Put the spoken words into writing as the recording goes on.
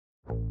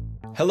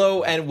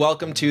Hello and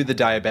welcome to the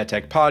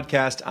Diabetic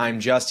Podcast. I'm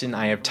Justin.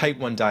 I have type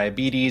 1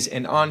 diabetes,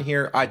 and on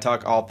here I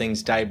talk all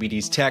things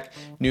diabetes tech,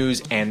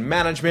 news, and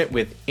management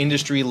with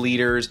industry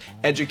leaders,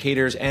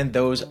 educators, and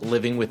those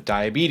living with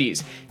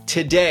diabetes.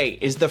 Today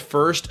is the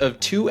first of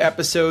 2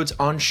 episodes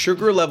on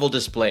sugar level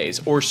displays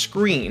or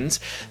screens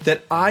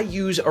that I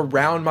use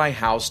around my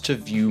house to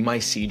view my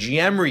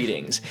CGM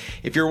readings.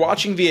 If you're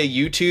watching via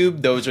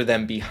YouTube, those are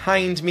them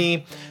behind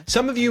me.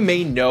 Some of you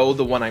may know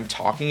the one I'm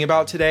talking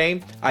about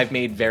today. I've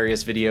made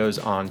various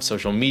videos on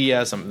social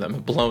media, some of them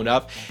have blown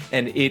up,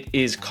 and it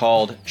is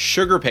called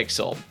Sugar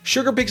Pixel.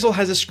 Sugar Pixel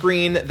has a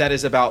screen that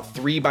is about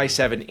 3 by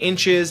 7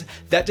 inches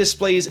that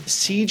displays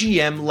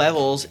CGM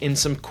levels in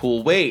some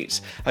cool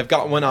ways. I've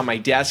got one on my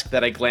desk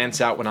that I glance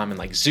out when I'm in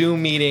like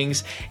Zoom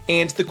meetings,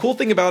 and the cool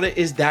thing about it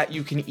is that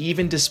you can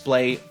even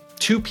display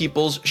 2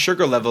 people's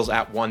sugar levels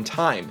at one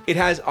time. It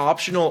has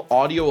optional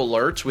audio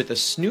alerts with a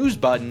snooze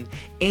button,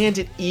 and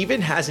it even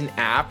has an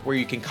app where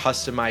you can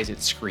customize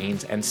its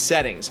screens and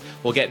settings.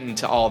 We'll get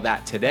into all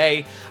that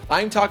today.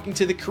 I'm talking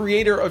to the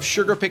creator of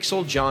Sugar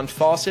Pixel, John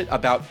Fawcett,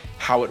 about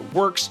how it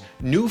works,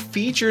 new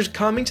features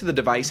coming to the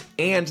device,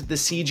 and the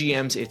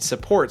CGMs it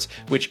supports,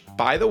 which,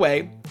 by the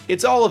way,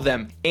 it's all of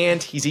them.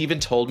 And he's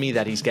even told me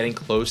that he's getting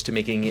close to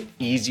making it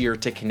easier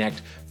to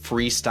connect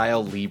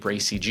Freestyle Libre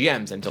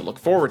CGMs and to look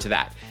forward to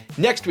that.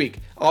 Next week,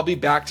 I'll be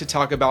back to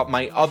talk about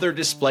my other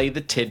display,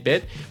 the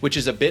Tidbit, which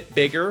is a bit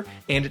bigger,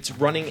 and it's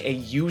running a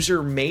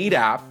user-made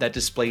app that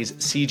displays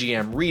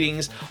CGM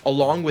readings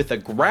along with a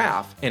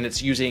graph, and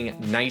it's using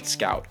Night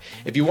Scout.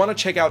 If you want to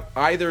check out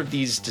either of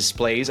these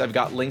displays, I've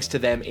got links to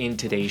them in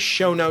today's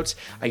show notes.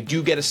 I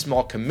do get a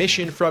small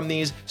commission from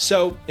these,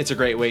 so it's a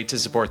great way to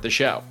support the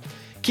show.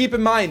 Keep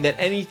in mind that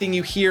anything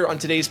you hear on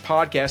today's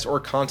podcast or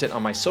content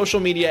on my social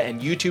media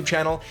and YouTube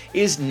channel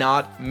is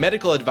not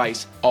medical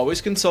advice. Always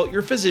consult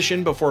your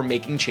physician before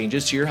making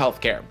changes to your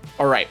healthcare.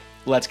 All right,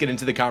 let's get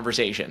into the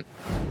conversation.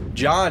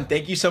 John,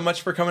 thank you so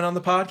much for coming on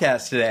the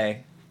podcast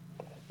today.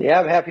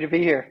 Yeah, I'm happy to be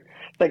here.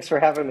 Thanks for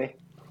having me.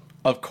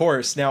 Of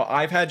course. Now,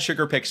 I've had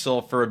Sugar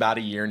Pixel for about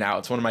a year now.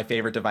 It's one of my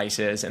favorite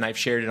devices, and I've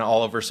shared it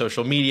all over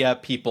social media.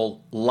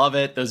 People love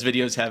it. Those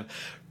videos have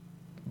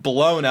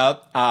blown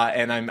up,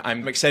 and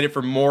I'm excited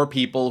for more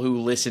people who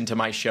listen to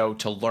my show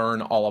to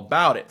learn all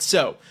about it.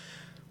 So,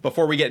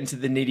 before we get into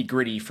the nitty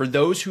gritty, for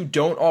those who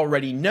don't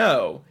already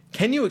know,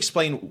 can you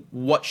explain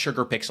what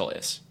Sugar Pixel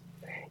is?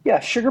 Yeah,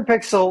 Sugar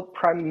Pixel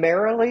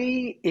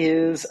primarily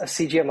is a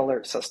CGM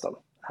alert system.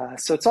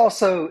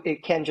 So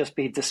it can just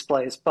be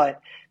displays,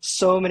 but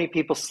so many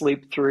people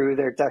sleep through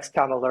their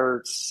Dexcom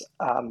alerts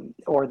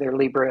or their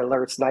Libre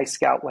alerts, Night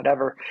Scout,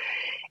 whatever.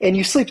 And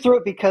you sleep through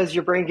it because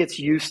your brain gets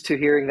used to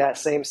hearing that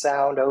same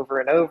sound over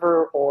and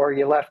over, or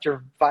you left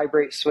your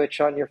vibrate switch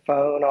on your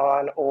phone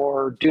on,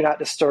 or do not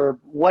disturb,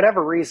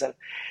 whatever reason.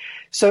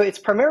 So it's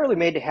primarily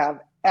made to have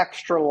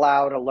extra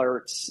loud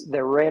alerts.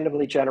 They're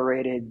randomly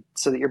generated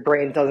so that your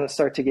brain doesn't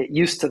start to get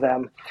used to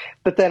them.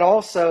 But then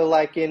also,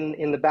 like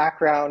in the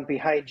background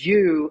behind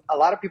you, a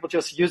lot of people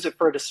just use it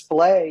for a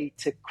display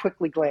to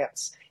quickly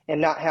glance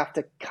and not have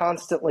to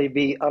constantly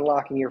be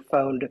unlocking your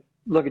phone to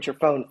look at your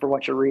phone for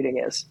what your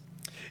reading is.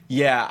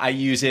 Yeah, I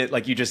use it,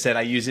 like you just said,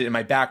 I use it in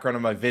my background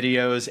of my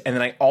videos, and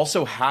then I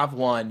also have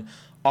one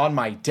on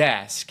my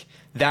desk.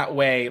 That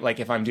way, like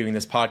if I'm doing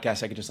this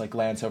podcast, I could just like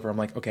glance over. I'm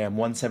like, okay, I'm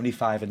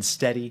 175 and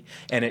steady.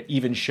 And it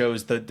even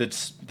shows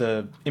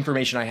the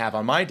information I have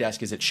on my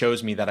desk is it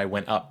shows me that I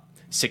went up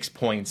 6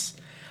 points.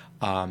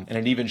 And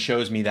it even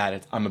shows me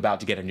that I'm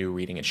about to get a new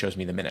reading. It shows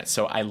me the minutes.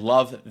 So I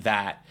love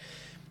that.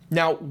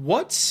 Now,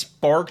 what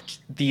sparked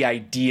the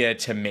idea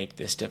to make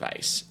this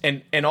device?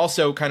 And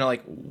also kind of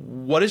like,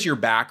 what is your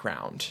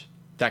background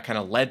that kind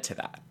of led to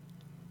that?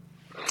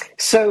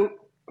 So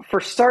for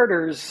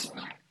starters,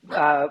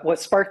 what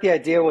sparked the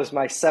idea was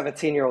my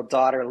 17-year-old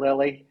daughter,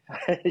 Lily.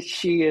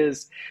 She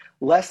is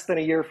less than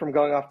a year from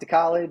going off to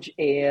college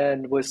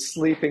and was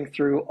sleeping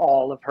through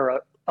all of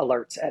her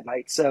alerts at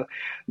night. So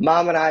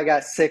mom and I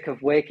got sick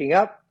of waking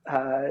up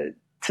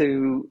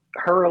to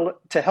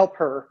help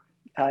her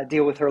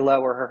deal with her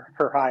low or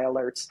her high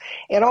alerts.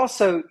 And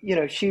also,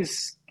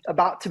 she's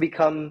about to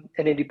become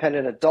an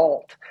independent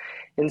adult.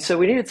 And so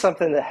we needed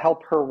something to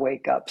help her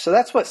wake up. So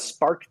that's what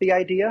sparked the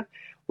idea,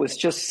 was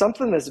just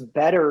something that's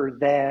better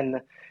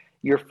than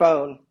your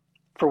phone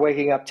for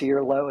waking up to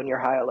your low and your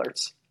high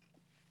alerts.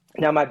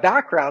 Now, my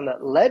background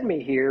that led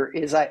me here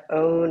is I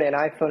own an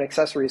iPhone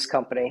accessories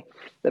company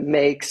that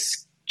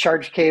makes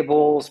charge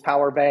cables,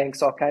 power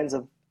banks, all kinds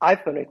of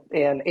iPhone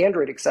and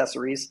Android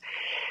accessories.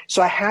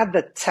 So I had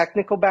the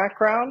technical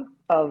background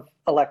of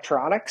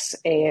electronics,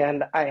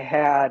 and I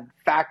had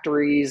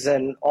factories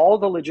and all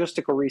the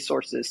logistical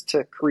resources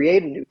to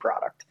create a new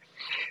product.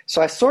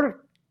 So I sort of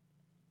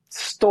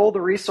stole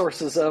the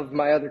resources of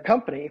my other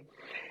company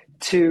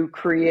to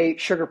create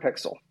Sugar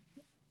Pixel.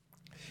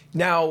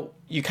 Now,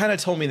 you kind of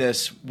told me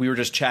this, we were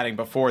just chatting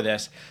before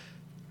this,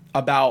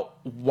 about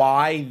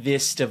why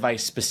this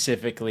device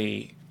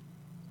specifically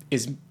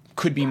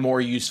could be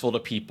more useful to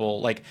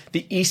people, like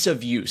the ease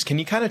of use. Can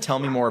you kind of tell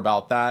me more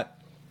about that?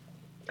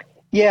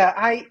 Yeah,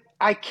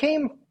 I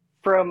came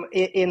from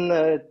in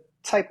the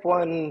Type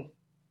 1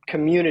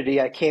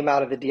 community, I came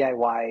out of the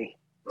DIY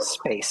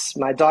space.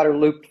 My daughter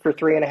looped for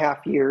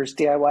 3.5 years,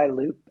 DIY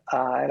loop,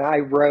 and I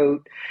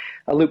wrote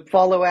a loop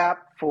follow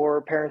app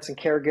for parents and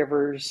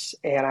caregivers,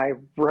 and I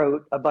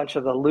wrote a bunch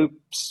of the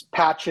loops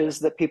patches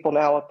that people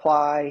now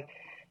apply,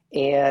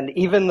 and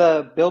even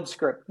the build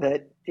script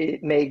that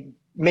it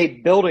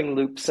made building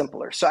loops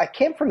simpler. So I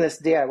came from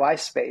this DIY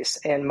space,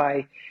 and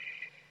my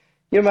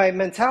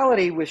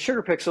mentality with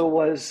SugarPixel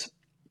was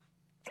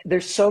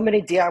there's so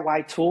many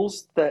DIY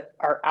tools that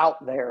are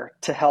out there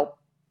to help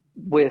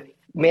with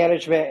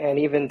management and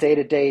even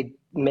day-to-day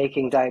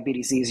making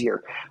diabetes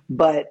easier.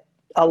 But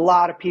a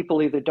lot of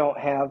people either don't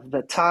have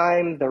the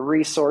time, the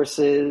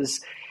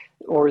resources,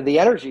 or the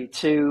energy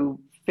to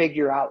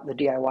figure out the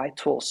DIY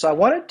tools. So I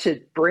wanted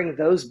to bring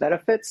those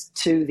benefits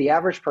to the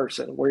average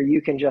person, where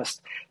you can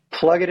just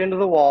plug it into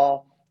the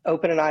wall,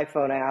 open an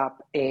iPhone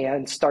app,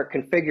 and start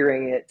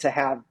configuring it to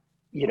have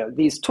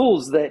these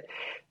tools that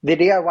the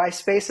DIY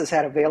space has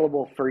had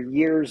available for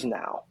years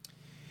now.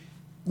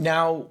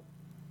 Now,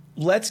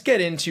 let's get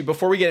into,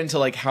 before we get into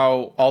like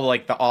how all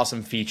like the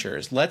awesome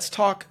features, let's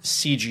talk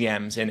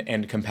CGMs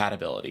and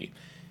compatibility.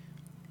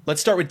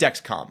 Let's start with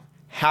Dexcom.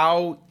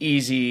 How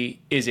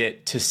easy is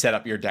it to set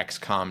up your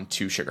Dexcom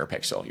to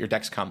SugarPixel, your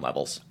Dexcom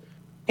levels?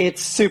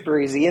 It's super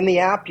easy. In the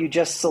app, you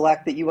just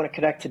select that you want to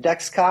connect to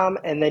Dexcom,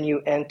 and then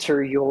you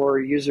enter your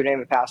username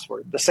and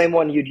password, the same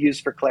one you'd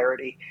use for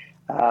Clarity,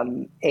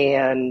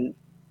 and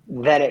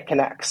then it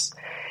connects.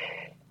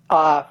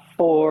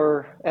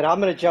 And I'm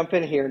going to jump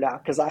in here now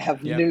because I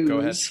have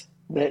news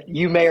that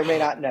you may or may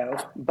not know.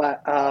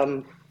 But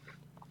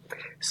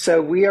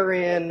so we are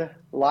in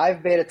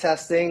live beta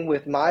testing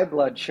with my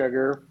blood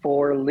sugar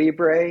for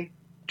Libre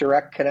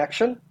direct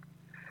connection.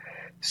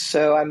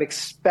 So I'm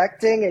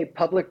expecting a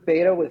public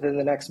beta within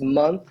the next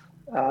month.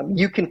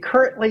 You can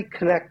currently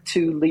connect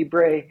to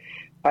Libre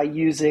by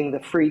using the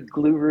free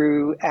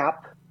Gluru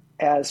app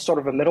as sort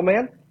of a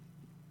middleman.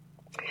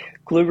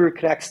 Gluru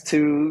connects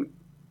to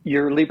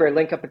your Libre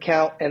LinkUp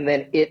account, and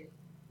then it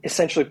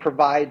essentially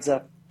provides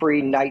a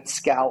free Night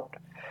Scout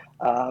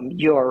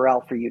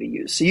URL for you to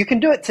use. So you can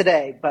do it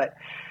today, but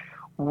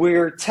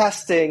we're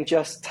testing,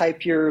 just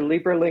type your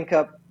Libre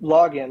LinkUp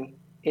login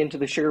into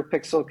the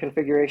SugarPixel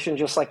configuration,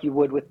 just like you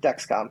would with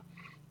Dexcom,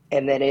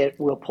 and then it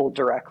will pull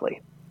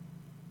directly.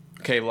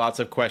 Okay, lots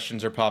of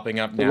questions are popping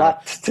up now.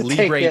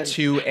 Libre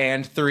 2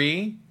 and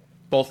 3?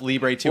 Both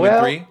Libre 2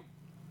 and 3?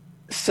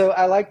 So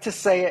I like to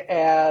say it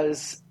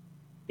as,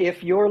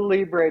 if your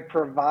Libre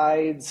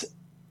provides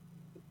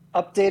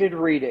updated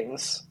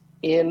readings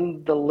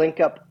in the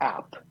LinkUp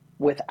app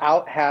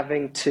without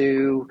having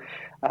to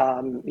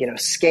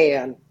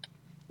scan,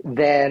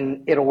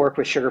 then it'll work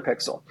with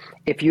SugarPixel.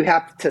 If you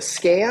have to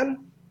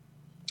scan,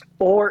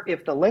 or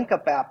if the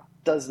LinkUp app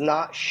does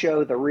not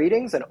show the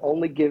readings and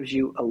only gives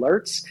you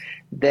alerts,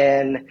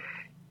 then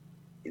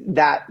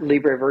that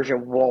Libre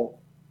version won't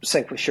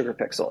sync with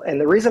SugarPixel.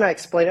 And the reason I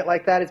explain it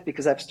like that is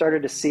because I've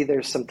started to see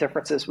there's some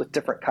differences with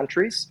different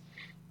countries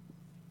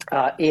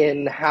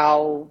in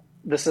how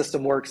the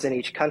system works in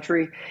each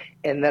country.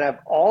 And then I've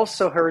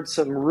also heard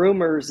some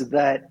rumors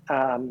that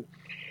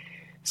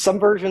some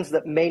versions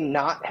that may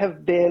not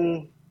have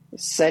been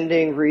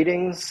sending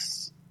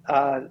readings,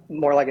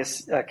 more like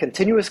a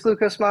continuous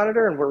glucose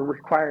monitor, and were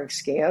requiring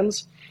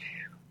scans,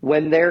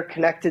 when they're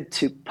connected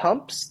to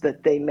pumps,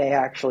 that they may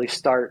actually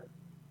start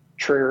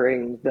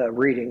triggering the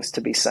readings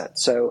to be sent.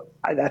 So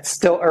that's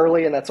still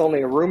early, and that's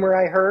only a rumor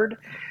I heard,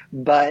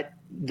 but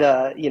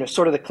the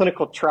sort of the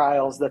clinical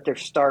trials that they're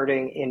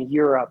starting in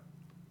Europe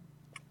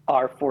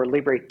are for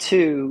Libre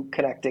 2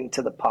 connecting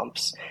to the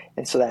pumps.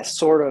 And so that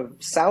sort of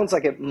sounds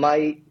like it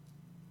might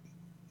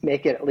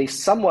make it at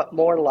least somewhat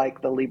more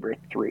like the Libre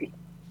 3.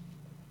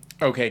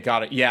 Okay,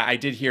 got it. Yeah, I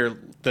did hear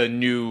the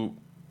new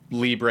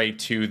Libre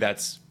 2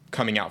 that's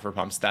coming out for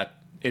pumps. That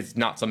is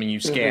not something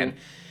you scan. Mm-hmm.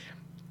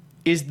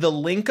 Is the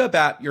LinkUp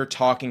app you're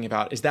talking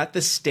about, is that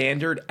the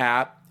standard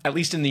app, at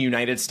least in the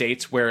United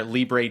States, where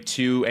Libre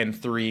 2 and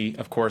 3,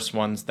 of course,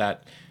 ones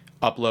that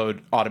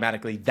upload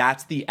automatically,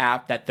 that's the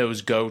app that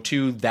those go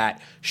to,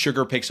 that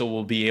SugarPixel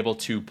will be able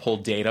to pull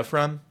data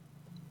from?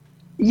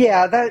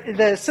 Yeah,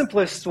 the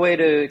simplest way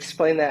to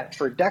explain that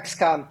for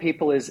Dexcom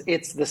people is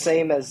it's the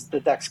same as the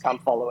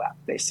Dexcom Follow app,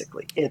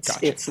 basically.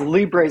 It's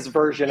Libre's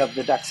version of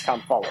the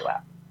Dexcom Follow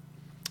app.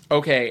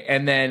 Okay,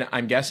 and then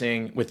I'm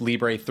guessing with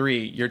Libre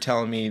 3, you're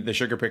telling me the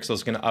SugarPixel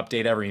is going to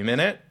update every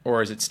minute,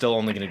 or is it still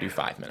only going to do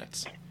 5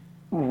 minutes?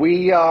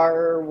 We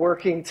are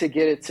working to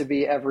get it to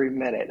be every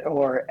minute,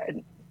 or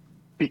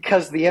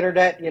because the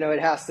internet, it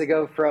has to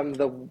go from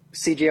the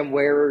CGM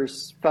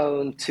wearer's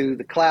phone to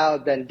the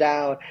cloud, then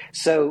down.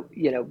 So,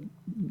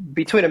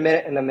 between a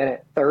minute and a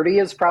minute 30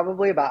 is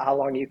probably about how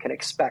long you can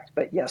expect.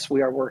 But yes,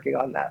 we are working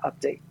on that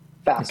update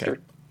faster.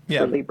 Okay.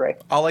 Yeah, Libre.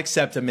 I'll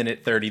accept a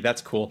minute 30.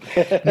 That's cool.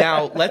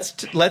 Now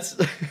let's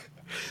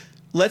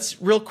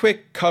real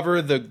quick cover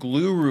the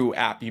Gluru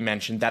app you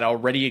mentioned that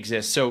already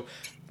exists. So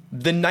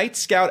The Night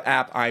Scout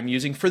app I'm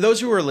using, for those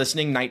who are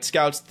listening, Night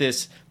Scout's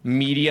this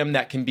medium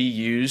that can be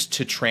used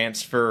to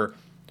transfer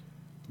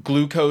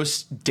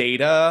glucose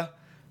data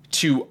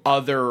to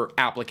other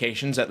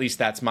applications. At least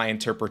that's my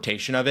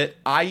interpretation of it.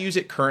 I use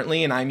it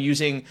currently, and I'm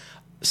using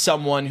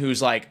someone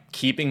who's like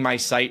keeping my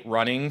site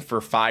running for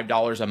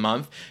 $5 a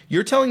month.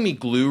 You're telling me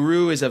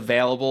Gluru is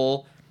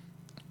available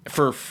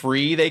for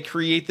free? They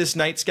create this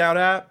Night Scout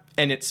app,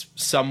 and it's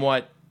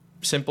somewhat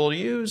simple to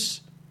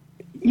use?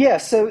 Yeah,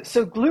 so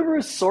Gluru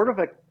is sort of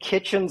a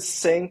kitchen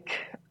sink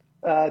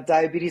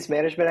diabetes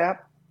management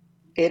app.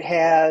 It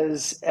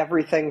has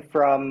everything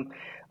from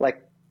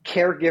like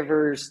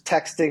caregivers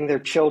texting their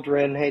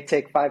children, "Hey,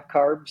 take 5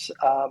 carbs,"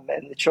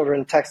 and the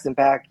children texting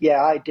back,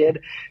 "Yeah, I did,"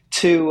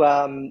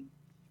 to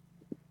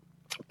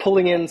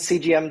pulling in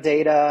CGM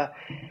data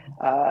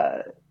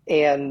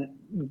and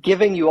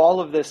giving you all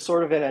of this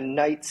sort of in a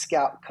Night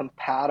Scout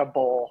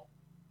compatible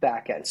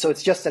backend. So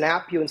it's just an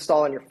app you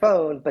install on your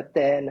phone, but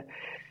then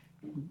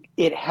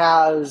it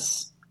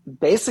has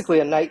basically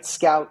a Night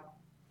Scout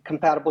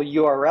compatible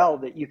URL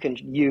that you can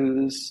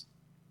use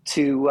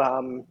to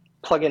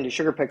plug into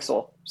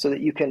SugarPixel so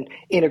that you can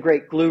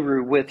integrate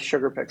Gluru with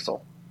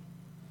SugarPixel.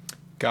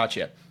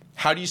 Gotcha.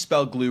 How do you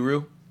spell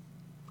Gluru?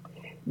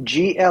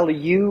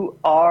 Gluroo.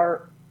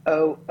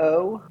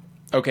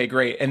 Okay,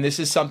 great. And this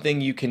is something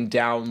you can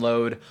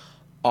download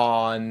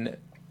on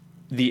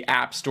the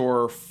App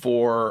Store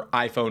for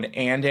iPhone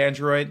and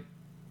Android?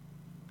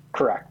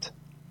 Correct.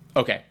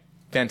 Okay,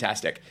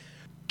 fantastic.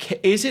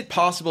 Is it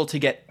possible to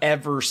get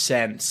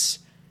Eversense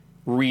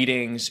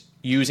readings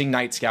using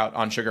Night Scout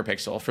on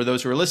SugarPixel? For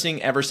those who are listening,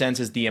 Eversense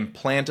is the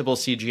implantable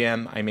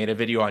CGM. I made a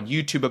video on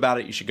YouTube about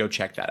it. You should go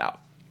check that out.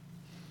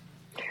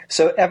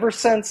 So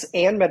Eversense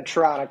and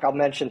Medtronic, I'll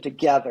mention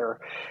together.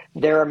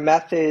 There are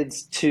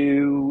methods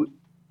to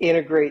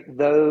integrate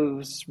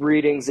those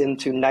readings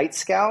into Night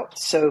Scout.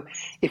 So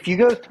if you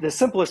go, the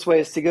simplest way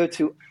is to go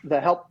to the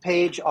help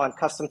page on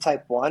Custom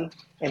Type 1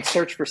 and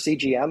search for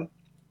CGM.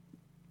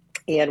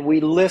 And we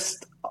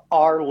list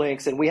our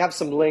links, and we have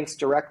some links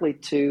directly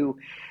to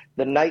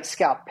the Night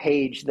Scout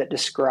page that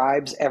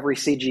describes every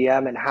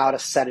CGM and how to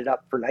set it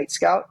up for Night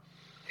Scout.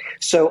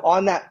 So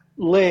on that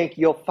link,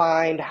 you'll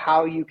find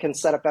how you can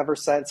set up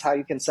Eversense, how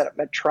you can set up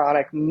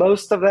Medtronic.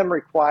 Most of them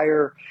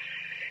require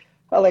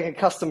like a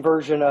custom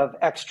version of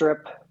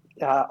Xtrip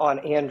on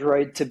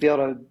Android to be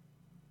able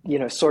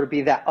to, sort of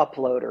be that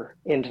uploader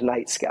into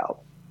Night Scout.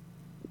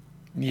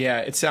 Yeah,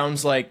 it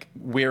sounds like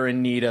we're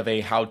in need of a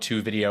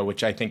how-to video,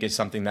 which I think is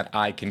something that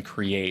I can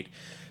create.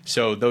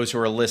 So those who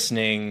are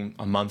listening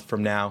a month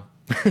from now,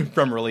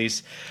 from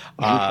release,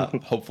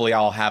 hopefully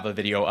I'll have a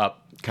video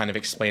up kind of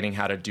explaining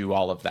how to do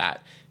all of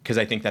that, because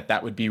I think that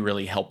that would be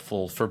really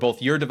helpful for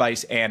both your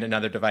device and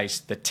another device,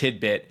 the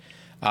Tidbit,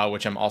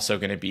 which I'm also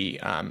going to be,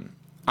 I'm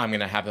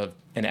going to have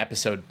an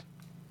episode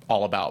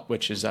all about,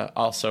 which is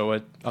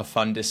also a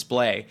fun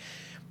display.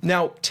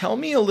 Now, tell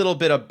me a little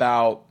bit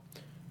about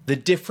the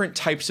different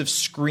types of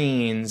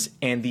screens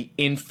and the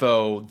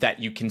info that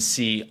you can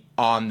see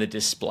on the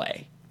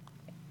display.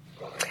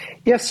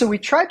 Yeah, so we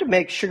tried to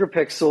make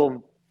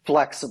SugarPixel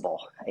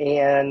flexible,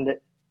 and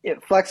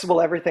flexible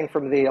everything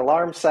from the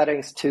alarm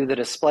settings to the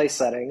display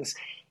settings.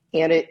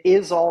 And it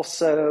is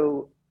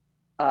also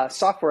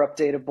software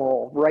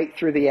updatable right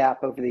through the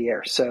app over the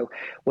air. So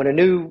when a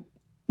new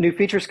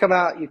features come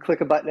out, you click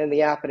a button in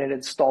the app and it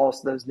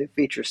installs those new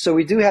features. So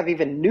we do have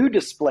even new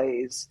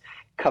displays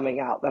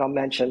coming out that I'll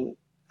mention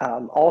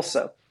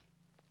also.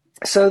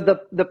 So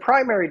the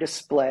primary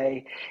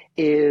display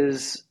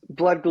is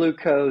blood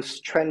glucose,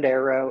 trend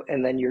arrow,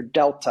 and then your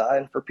delta.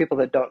 And for people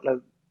that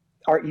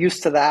aren't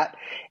used to that,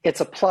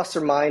 it's a plus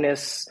or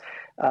minus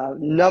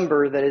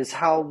number that is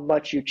how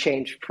much you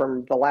change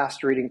from the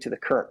last reading to the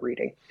current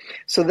reading.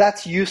 So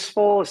that's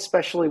useful,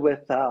 especially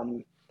with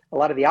a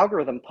lot of the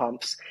algorithm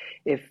pumps.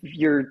 If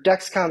your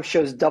Dexcom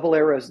shows double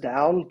arrows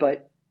down,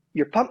 but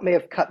your pump may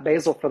have cut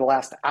basal for the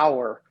last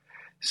hour,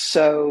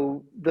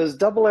 so those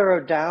double arrow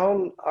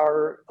down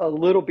are a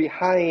little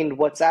behind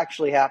what's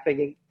actually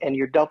happening, and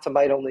your delta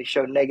might only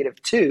show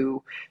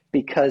 -2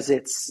 because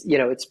it's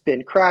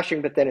been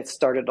crashing, but then it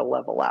started to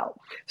level out.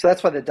 So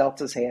that's why the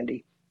delta is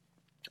handy.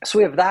 So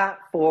we have that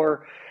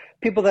for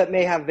people that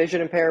may have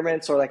vision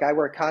impairments, or like I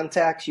wear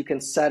contacts. You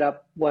can set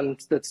up one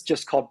that's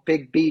just called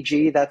Big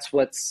BG. That's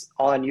what's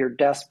on your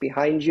desk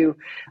behind you.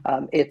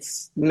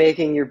 It's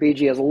making your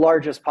BG as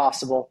large as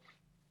possible.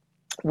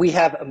 We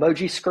have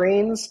emoji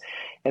screens,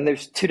 and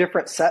there's two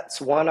different sets.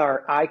 One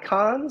are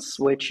icons,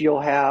 which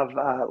you'll have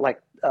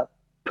like a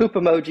poop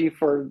emoji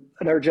for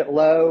an urgent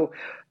low,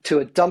 to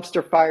a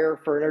dumpster fire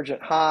for an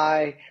urgent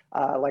high,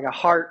 like a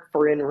heart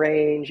for in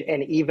range,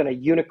 and even a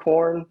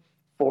unicorn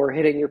for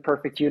hitting your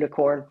perfect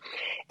unicorn.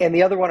 And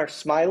the other one are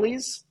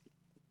smileys.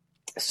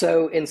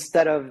 So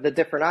instead of the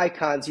different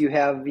icons, you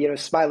have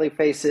smiley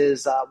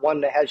faces,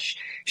 one that has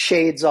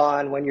shades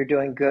on when you're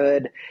doing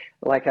good,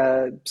 like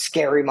a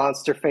scary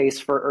monster face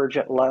for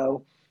urgent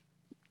low.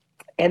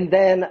 And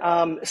then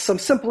some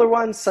simpler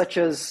ones, such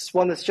as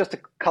one that's just a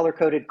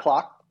color-coded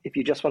clock. if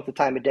you just want the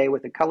time of day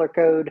with a color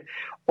code,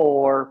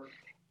 or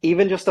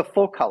even just a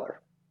full color.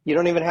 You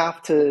don't even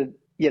have to,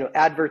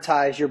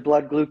 advertise your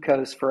blood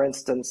glucose, for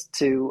instance,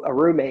 to a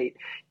roommate.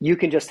 You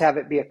can just have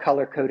it be a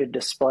color-coded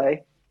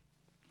display.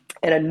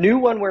 And a new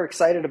one we're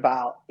excited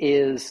about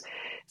it's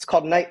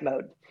called night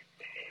mode.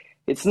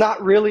 It's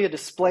not really a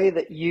display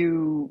that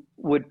you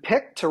would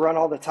pick to run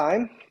all the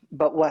time,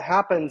 but what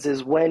happens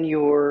is when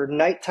your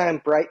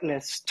nighttime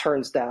brightness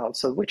turns down,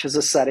 so which is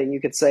a setting, you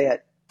could say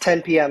at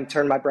 10 p.m.,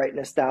 turn my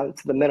brightness down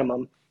to the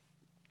minimum.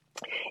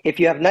 If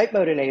you have night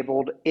mode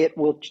enabled, it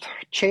will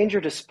change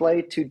your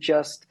display to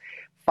just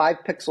 5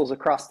 pixels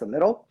across the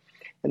middle.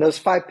 And those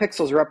 5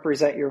 pixels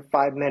represent your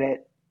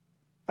 5-minute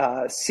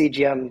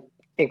CGM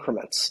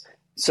increments.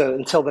 So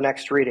until the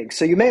next reading.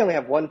 So you may only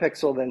have 1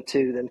 pixel, then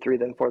 2, then 3,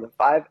 then 4, then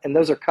 5, and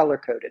those are color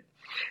coded.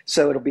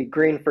 So it'll be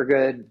green for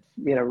good,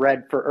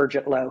 red for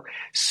urgent low.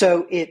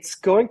 So it's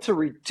going to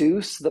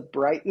reduce the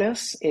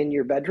brightness in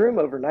your bedroom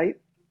overnight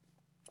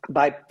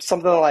by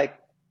something like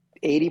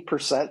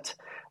 80%,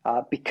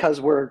 because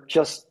we're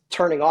just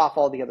turning off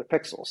all the other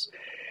pixels.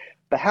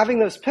 But having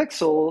those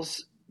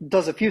pixels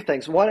does a few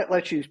things. One, it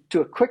lets you do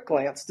a quick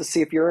glance to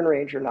see if you're in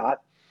range or not.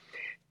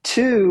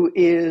 2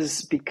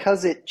 is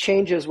because it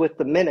changes with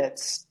the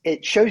minutes,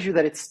 it shows you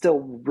that it's still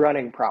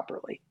running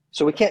properly.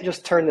 So we can't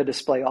just turn the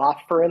display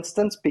off, for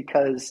instance,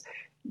 because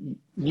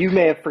you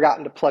may have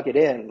forgotten to plug it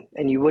in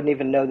and you wouldn't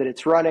even know that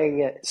it's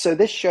running. So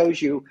this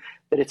shows you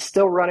that it's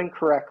still running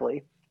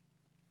correctly.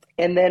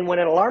 And then when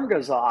an alarm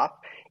goes off,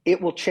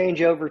 it will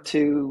change over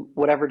to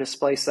whatever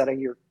display setting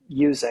you're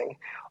using.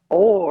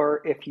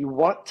 Or if you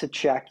want to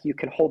check, you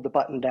can hold the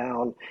button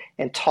down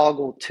and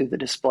toggle to the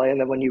display.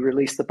 And then when you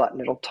release the button,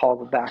 it'll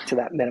toggle back to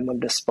that minimum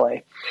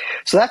display.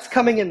 So that's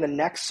coming in the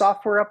next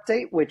software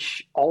update,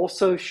 which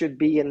also should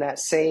be in that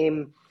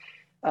same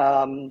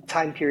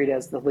time period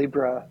as the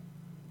Libra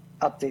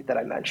update that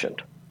I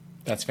mentioned.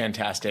 That's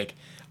fantastic.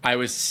 I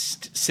was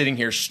sitting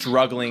here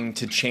struggling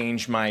to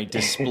change my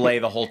display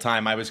the whole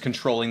time. I was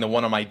controlling the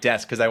one on my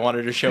desk because I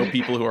wanted to show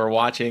people who are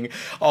watching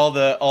all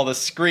the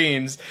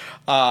screens,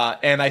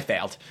 and I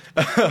failed.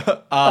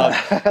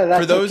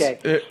 For those,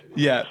 okay.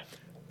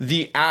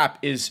 The app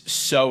is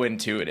so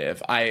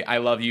intuitive. I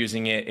love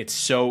using it. It's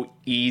so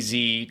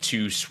easy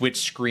to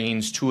switch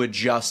screens, to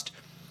adjust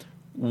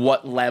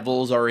what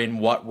levels are in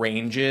what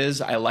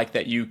ranges. I like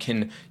that you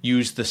can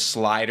use the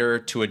slider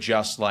to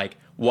adjust like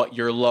what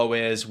your low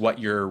is, what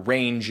your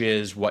range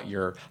is, what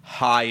your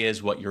high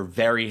is, what your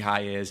very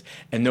high is.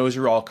 And those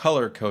are all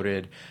color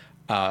coded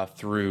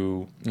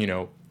through,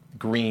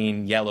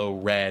 green, yellow,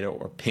 red,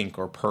 or pink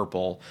or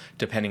purple,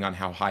 depending on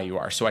how high you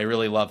are. So I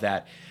really love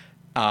that.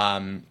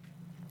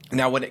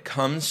 Now, when it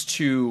comes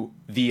to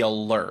the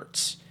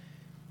alerts,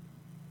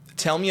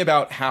 tell me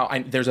about how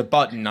there's a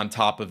button on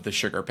top of the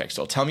Sugar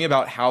Pixel. Tell me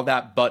about how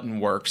that button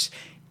works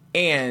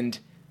and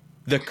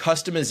the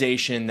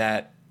customization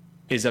that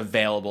is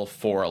available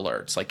for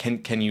alerts. Like,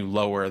 can you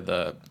lower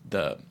the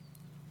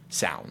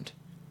sound?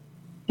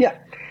 Yeah.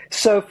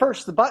 So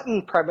first, the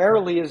button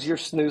primarily is your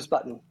snooze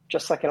button,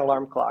 just like an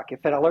alarm clock.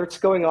 If an alert's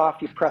going off,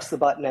 you press the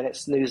button and it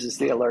snoozes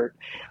the alert.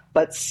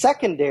 But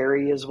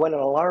secondary is when an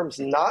alarm's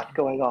not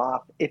going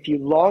off, if you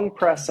long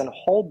press and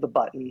hold the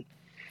button,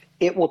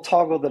 it will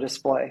toggle the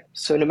display.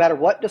 So no matter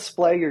what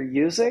display you're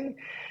using,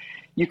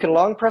 you can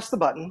long press the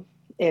button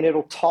and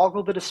it'll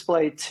toggle the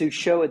display to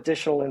show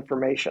additional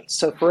information.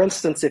 So for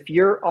instance, if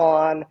you're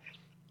on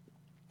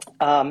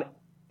an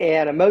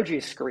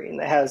emoji screen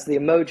that has the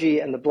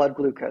emoji and the blood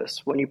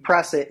glucose, when you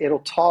press it, it'll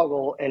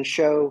toggle and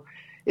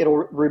it'll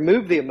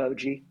remove the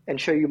emoji and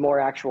show you more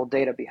actual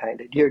data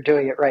behind it. You're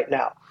doing it right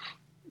now.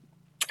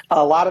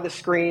 A lot of the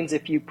screens,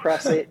 if you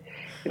press it,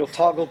 it'll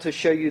toggle to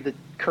show you the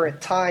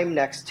current time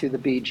next to the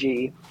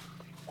BG.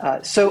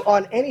 So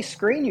on any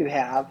screen you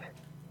have,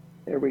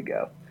 there we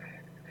go.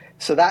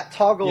 So that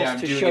toggles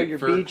to show your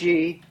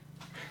BG,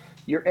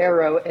 your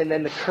arrow, and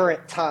then the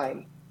current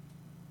time.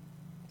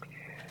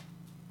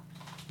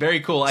 Very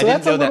cool. I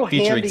didn't know that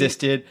feature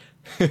existed.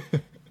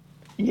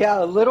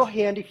 Yeah, a little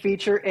handy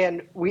feature.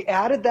 And we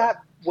added that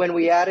when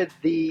we added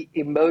the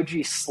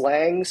emoji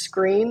slang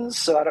screens.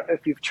 So I don't know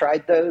if you've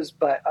tried those,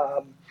 but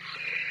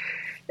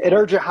at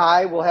Urgent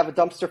High, we'll have a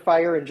dumpster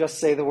fire and just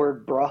say the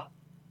word bruh.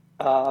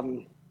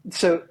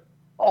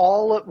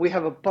 We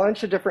have a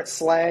bunch of different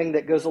slang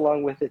that goes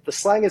along with it. The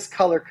slang is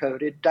color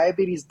coded.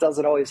 Diabetes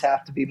doesn't always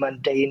have to be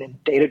mundane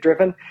and data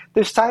driven.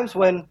 There's times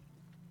when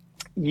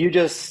you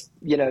just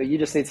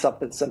need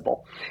something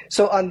simple.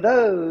 So on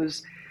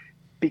those,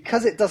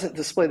 because it doesn't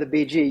display the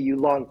BG, you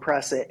long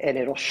press it and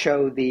it'll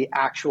show the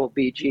actual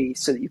BG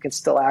so that you can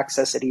still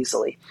access it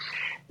easily.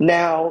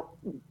 Now,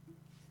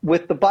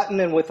 with the button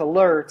and with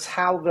alerts,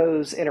 how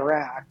those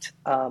interact,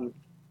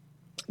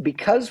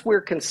 because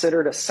we're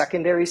considered a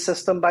secondary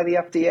system by the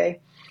FDA,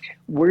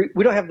 we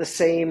don't have the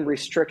same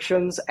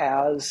restrictions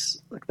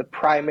as like the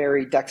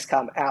primary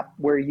Dexcom app,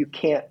 where you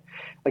can't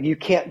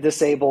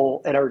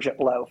disable an urgent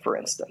low, for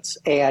instance,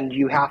 and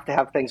you have to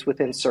have things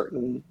within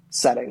certain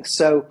settings.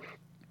 So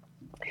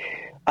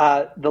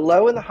The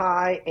low and the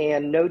high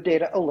and no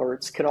data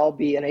alerts can all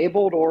be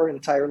enabled or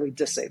entirely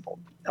disabled.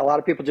 A lot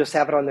of people just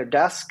have it on their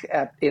desk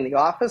in the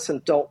office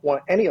and don't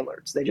want any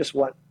alerts. They just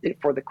want it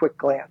for the quick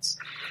glance.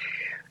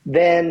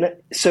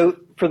 So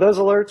for those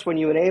alerts, when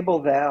you enable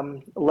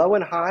them, low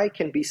and high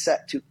can be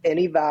set to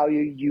any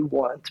value you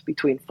want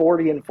between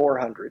 40 and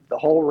 400, the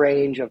whole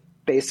range of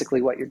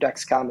basically what your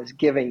Dexcom is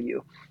giving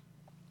you.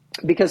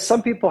 Because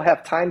some people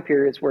have time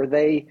periods where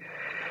they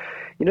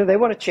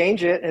want to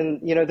change it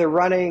and, they're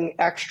running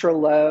extra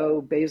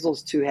low,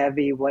 basal's too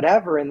heavy,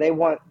 whatever, and they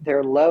want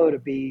their low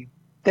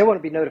they want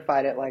to be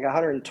notified at like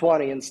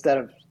 120 instead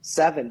of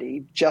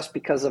 70 just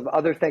because of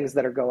other things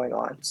that are going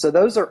on. So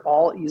those are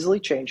all easily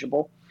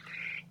changeable.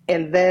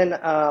 And then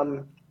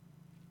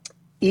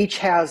each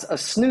has a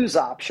snooze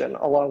option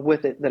along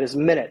with it that is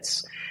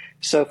minutes.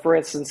 So for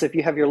instance, if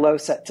you have your low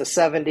set to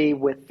 70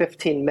 with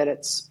 15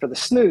 minutes for the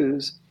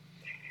snooze,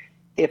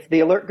 if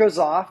the alert goes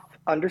off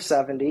under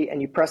 70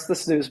 and you press the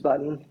snooze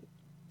button,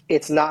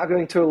 it's not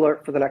going to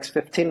alert for the next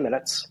 15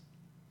 minutes.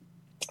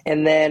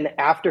 And then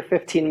after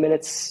 15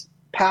 minutes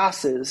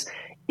passes,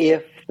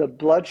 if the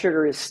blood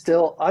sugar is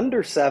still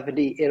under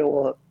 70,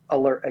 it'll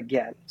alert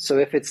again. So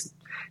if it's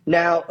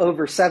now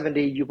over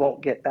 70, you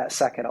won't get that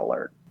second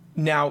alert.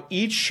 Now,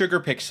 each sugar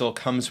pixel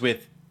comes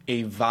with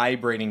a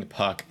vibrating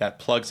puck that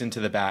plugs into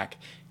the back,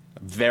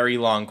 a very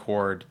long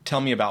cord.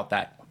 Tell me about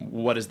that.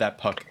 What is that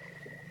puck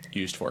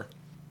used for?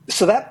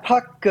 So that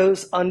puck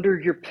goes under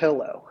your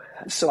pillow.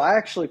 So I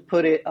actually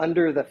put it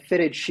under the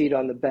fitted sheet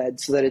on the bed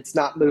so that it's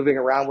not moving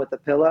around with the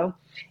pillow.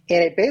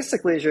 And it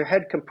basically, as your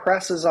head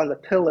compresses on the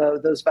pillow,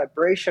 those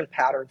vibration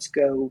patterns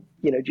go,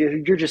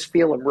 you're just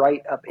feeling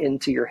right up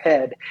into your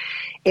head.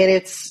 And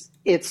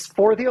it's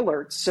for the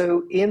alerts.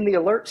 So in the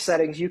alert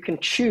settings, you can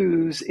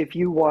choose if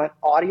you want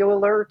audio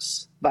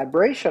alerts,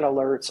 vibration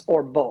alerts,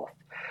 or both.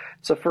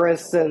 So for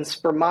instance,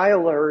 for my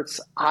alerts,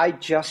 I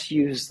just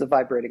use the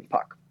vibrating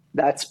puck.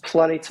 That's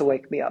plenty to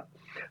wake me up.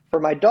 For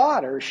my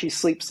daughter, she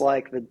sleeps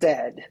like the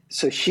dead.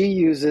 So she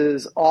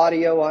uses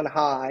audio on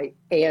high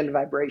and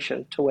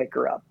vibration to wake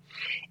her up.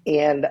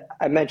 And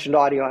I mentioned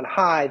audio on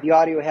high. The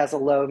audio has a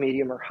low,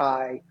 medium, or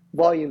high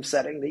volume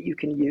setting that you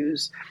can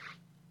use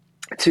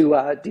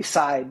to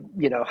decide,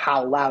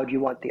 how loud you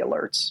want the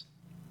alerts.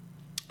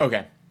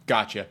 Okay,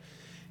 gotcha.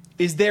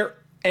 Is there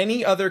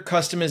any other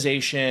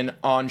customization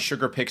on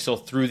Sugar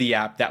Pixel through the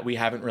app that we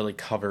haven't really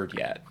covered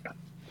yet?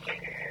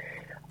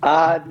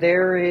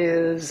 There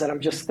is, and I'm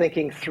just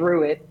thinking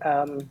through it,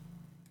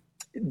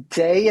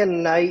 day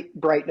and night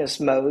brightness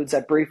modes.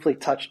 I briefly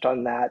touched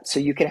on that. So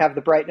you can have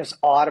the brightness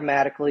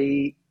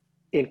automatically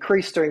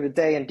increase during the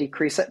day and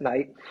decrease at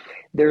night.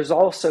 There's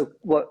also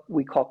what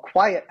we call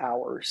quiet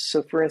hours.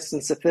 So for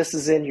instance, if this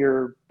is in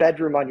your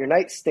bedroom on your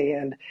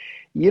nightstand,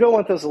 you don't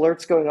want those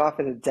alerts going off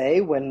in the day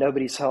when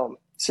nobody's home.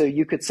 So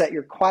you could set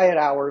your quiet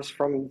hours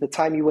from the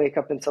time you wake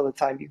up until the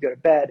time you go to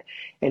bed,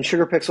 and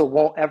Sugar Pixel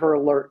won't ever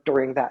alert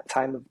during that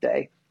time of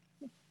day.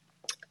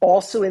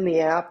 Also in the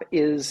app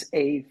is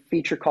a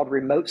feature called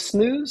Remote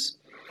Snooze.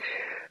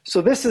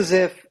 So this is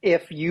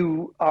if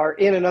you are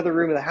in another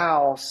room of the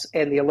house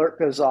and the alert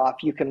goes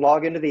off, you can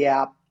log into the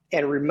app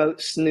and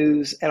remote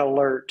snooze an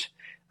alert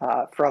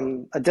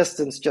from a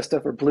distance just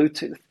over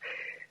Bluetooth.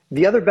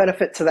 The other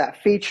benefit to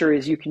that feature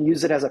is you can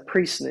use it as a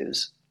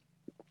pre-snooze.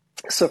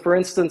 So for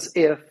instance,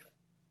 if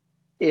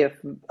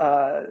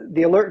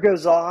the alert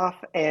goes off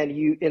and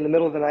you in the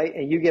middle of the night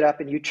and you get up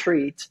and you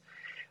treat,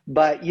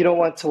 but you don't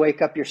want to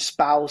wake up your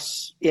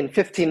spouse in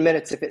 15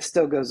 minutes if it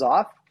still goes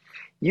off,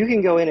 you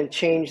can go in and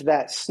change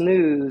that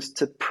snooze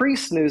to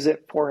pre-snooze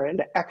it for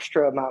an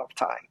extra amount of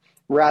time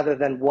rather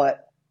than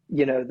what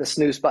the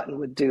snooze button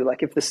would do.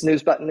 Like if the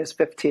snooze button is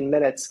 15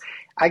 minutes,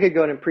 I could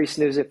go in and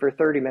pre-snooze it for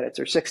 30 minutes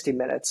or 60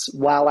 minutes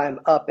while I'm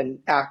up and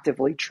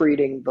actively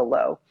treating the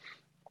low.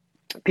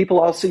 People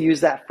also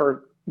use that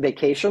for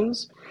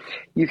vacations.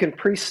 You can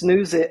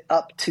pre-snooze it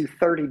up to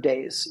 30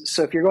 days.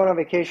 So if you're going on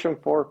vacation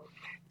for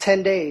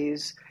 10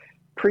 days,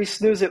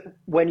 pre-snooze it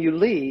when you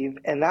leave.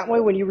 And that way,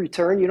 when you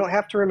return, you don't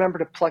have to remember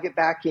to plug it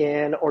back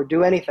in or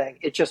do anything.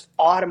 It just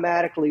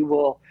automatically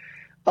will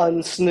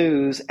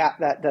unsnooze at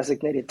that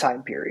designated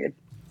time period.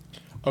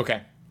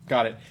 Okay,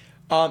 got it.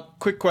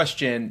 Quick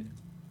question.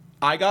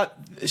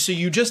 So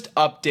you just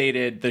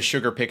updated the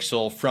Sugar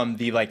Pixel from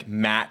the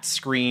matte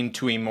screen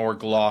to a more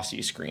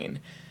glossy screen.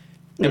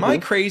 Am I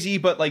crazy?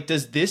 But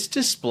does this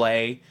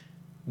display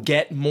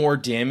get more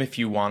dim if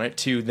you want it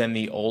to than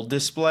the old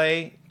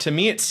display? To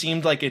me, it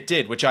seemed like it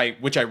did, which I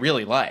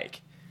really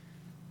like.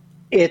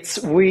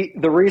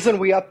 The reason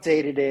we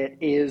updated it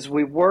is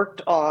we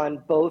worked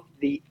on both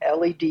the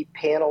LED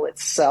panel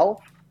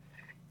itself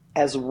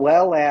as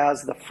well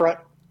as the front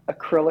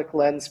acrylic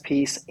lens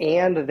piece,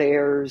 and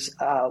there's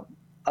a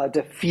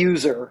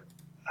diffuser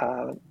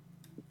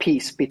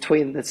piece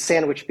between the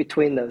sandwich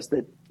between those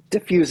that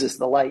diffuses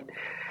the light.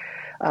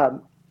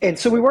 And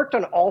so we worked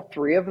on all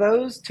three of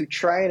those to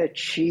try and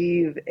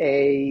achieve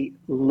a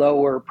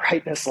lower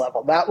brightness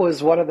level. That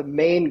was one of the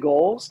main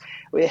goals.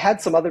 It had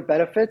some other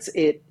benefits.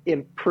 It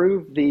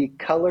improved the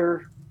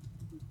color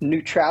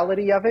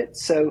neutrality of it.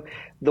 So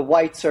the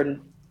whites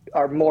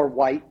are more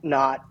white,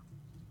 not,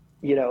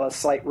 a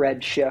slight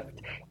red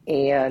shift,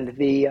 and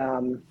the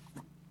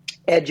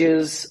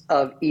edges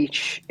of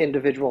each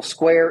individual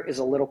square is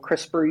a little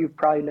crisper, you've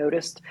probably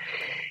noticed.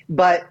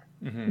 But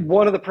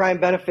one of the prime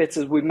benefits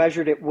is we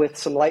measured it with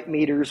some light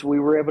meters. We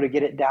were able to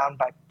get it down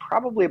by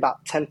probably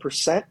about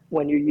 10%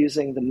 when you're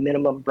using the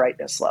minimum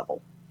brightness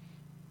level.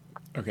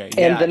 Okay.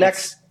 And Yeah,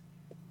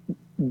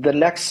 the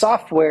next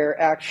software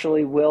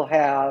actually will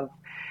have,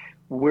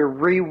 we're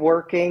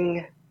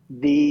reworking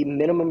the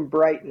minimum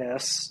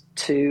brightness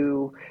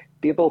to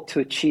be able to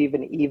achieve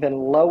an even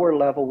lower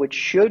level, which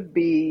should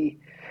be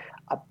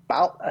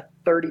about a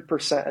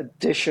 30%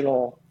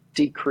 additional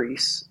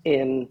decrease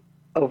in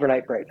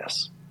overnight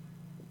brightness.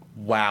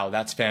 wow,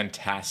 that's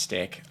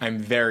fantastic. I'm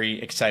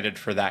very excited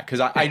for that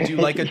because I do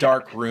like a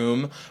dark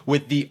room.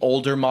 With the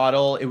older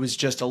model, it was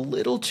just a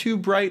little too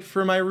bright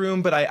for my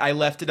room, but I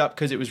left it up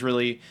because it was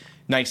really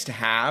nice to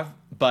have.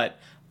 But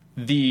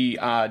the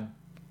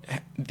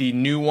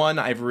new one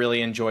I've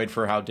really enjoyed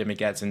for how dim it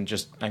gets, and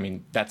just, I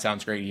mean, that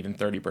sounds great, even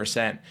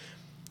 30%.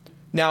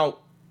 Now,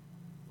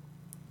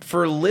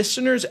 for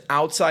listeners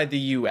outside the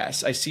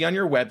US, I see on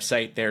your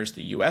website there's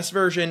the US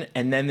version,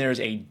 and then there's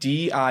a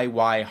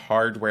DIY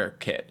hardware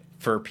kit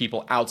for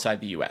people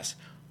outside the US.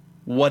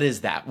 What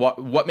is that?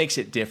 What makes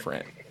it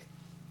different?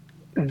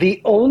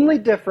 The only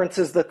difference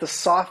is that the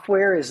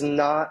software is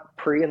not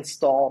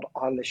pre-installed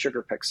on the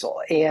Sugar Pixel.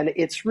 And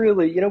it's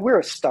really, we're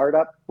a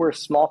startup, we're a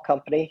small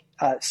company.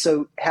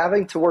 So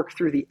having to work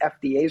through the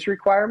FDA's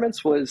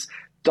requirements was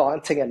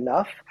daunting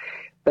enough.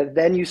 But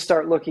then you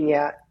start looking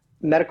at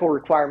medical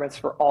requirements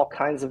for all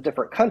kinds of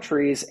different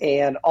countries,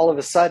 and all of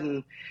a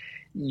sudden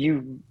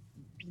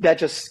that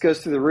just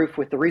goes through the roof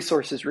with the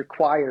resources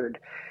required.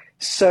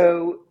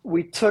 So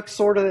we took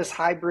sort of this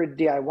hybrid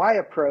DIY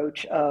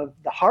approach of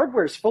the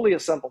hardware is fully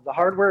assembled. The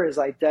hardware is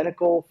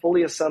identical,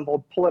 fully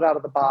assembled, pull it out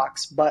of the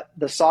box, but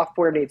the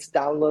software needs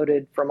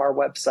downloaded from our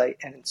website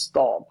and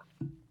installed.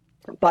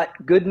 But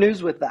good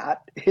news with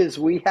that is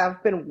we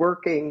have been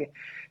working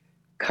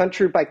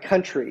country by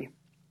country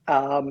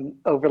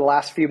over the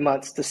last few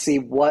months to see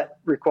what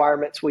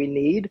requirements we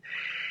need.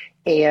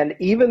 And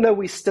even though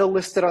we still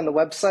list it on the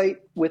website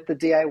with the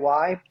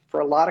DIY, for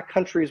a lot of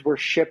countries, we're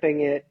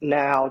shipping it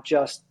now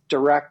just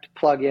direct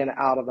plug-in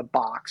out of the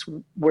box.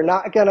 We're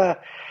not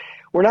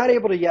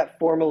able to yet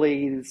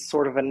formally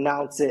sort of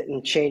announce it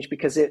and change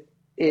because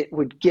it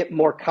would get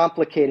more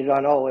complicated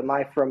on, am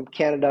I from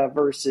Canada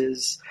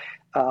versus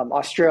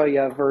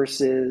Australia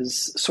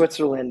versus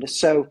Switzerland?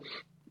 So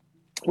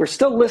we're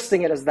still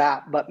listing it as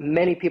that, but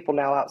many people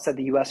now outside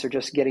the US are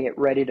just getting it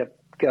ready to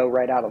go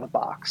right out of the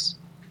box.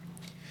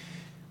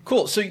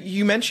 Cool. So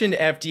you mentioned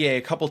FDA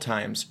a couple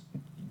times.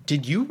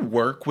 Did you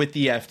work with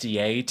the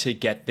FDA to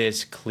get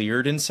this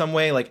cleared in some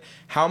way? Like,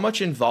 how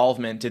much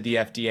involvement did the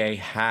FDA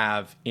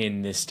have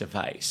in this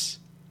device?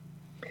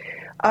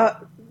 On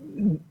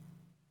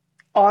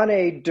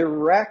a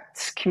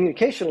direct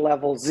communication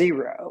level,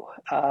 zero.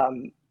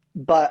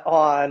 But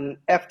on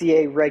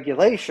FDA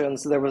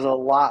regulations, there was a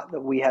lot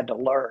that we had to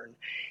learn.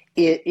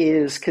 It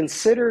is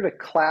considered a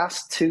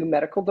Class 2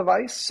 medical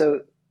device,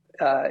 so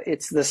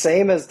it's the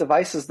same as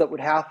devices that would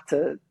have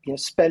to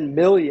spend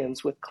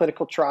millions with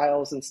clinical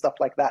trials and stuff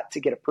like that to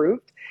get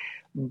approved.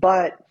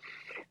 But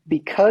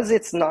because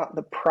it's not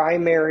the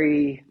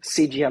primary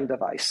CGM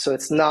device, so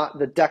it's not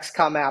the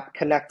Dexcom app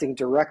connecting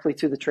directly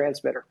to the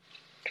transmitter,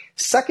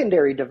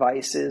 secondary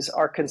devices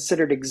are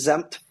considered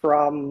exempt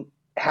from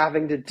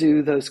having to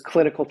do those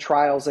clinical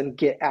trials and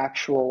get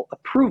actual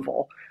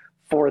approval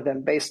for them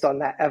based on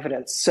that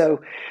evidence.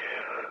 So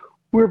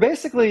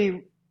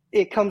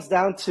it comes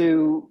down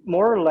to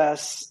more or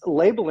less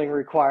labeling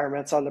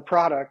requirements on the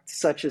product,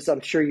 such as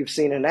I'm sure you've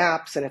seen in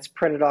apps, and it's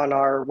printed on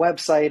our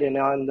website and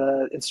on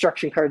the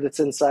instruction card that's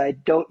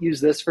inside. Don't use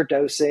this for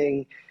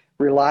dosing.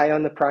 Rely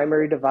on the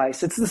primary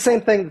device. It's the same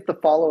thing that the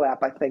Follow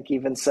app, I think,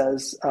 even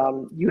says.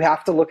 You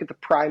have to look at the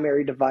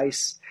primary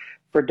device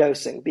for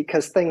dosing,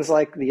 because things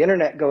like the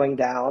internet going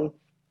down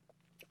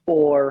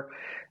or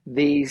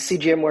the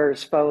CGM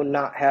wearer's phone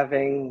not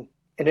having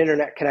an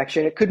internet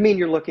connection, it could mean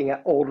you're looking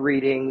at old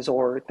readings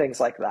or things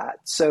like that.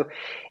 So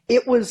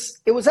it was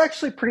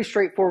actually pretty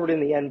straightforward in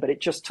the end, but it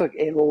just took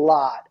a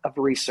lot of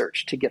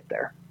research to get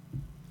there.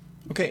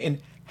 Okay,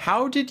 and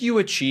how did you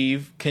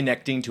achieve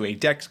connecting to a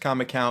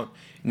Dexcom account,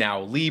 now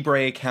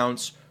Libre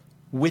accounts,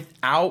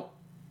 without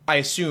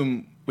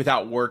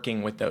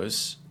working with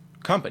those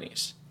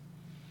companies?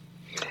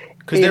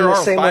 Because there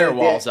are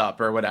firewalls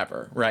up or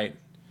whatever, right?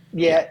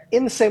 Yeah,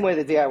 in the same way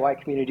the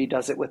DIY community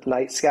does it with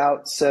Night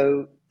Scout.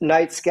 So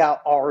Night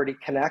Scout already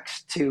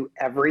connects to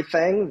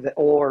everything,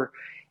 or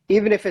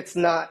even if it's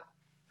not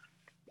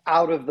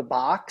out of the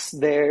box,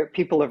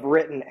 people have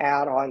written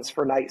add-ons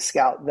for Night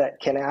Scout that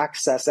can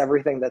access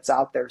everything that's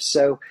out there.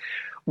 So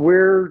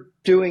we're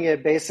doing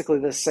it basically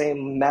the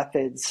same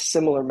methods,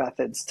 similar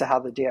methods to how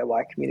the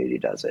DIY community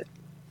does it.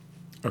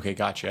 Okay,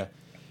 gotcha.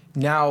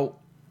 Now,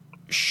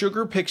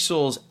 Sugar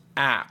Pixel's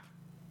app,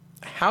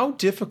 how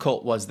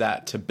difficult was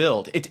that to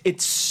build?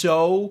 It's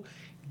so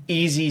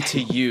easy to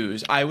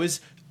use. I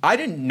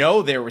didn't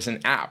know there was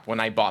an app when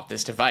I bought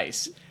this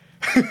device.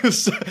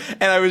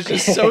 And I was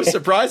just so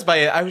surprised by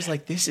it. I was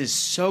like, this is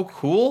so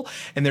cool.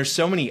 And there's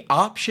so many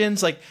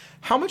options. Like,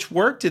 how much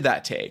work did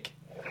that take?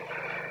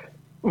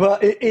 Well,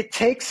 it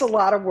takes a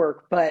lot of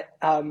work, but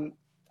I'll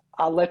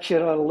let you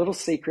in on a little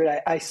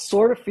secret. I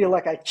sort of feel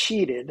like I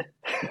cheated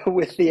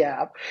with the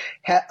app.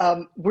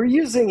 We're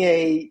using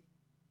a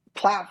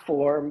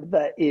platform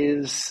that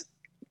is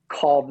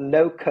called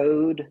no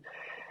code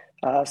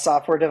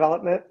software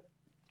development.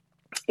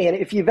 And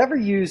if you've ever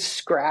used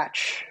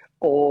Scratch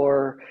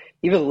or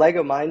even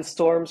Lego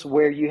Mindstorms,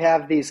 where you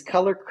have these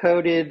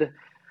color-coded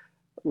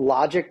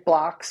logic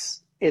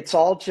blocks, it's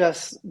all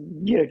just,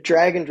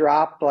 drag and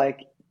drop. Like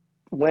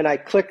when I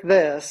click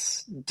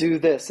this, do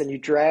this, and you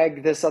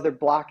drag this other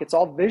block. It's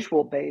all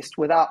visual based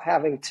without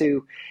having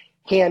to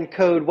hand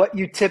code what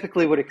you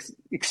typically would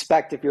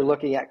expect if you're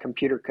looking at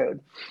computer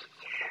code.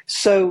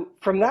 So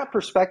from that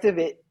perspective,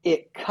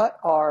 it cut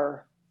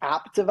our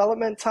app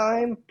development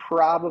time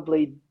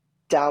probably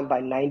down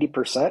by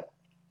 90%.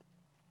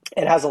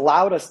 It has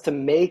allowed us to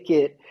make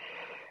it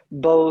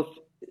both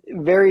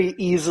very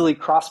easily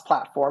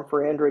cross-platform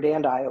for Android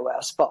and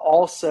iOS, but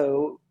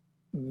also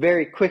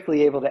very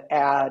quickly able to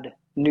add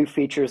new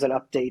features and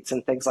updates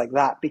and things like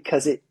that,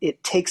 because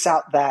it takes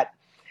out that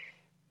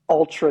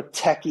ultra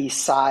techie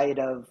side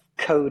of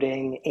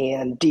coding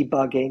and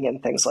debugging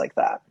and things like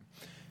that.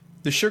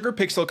 The Sugar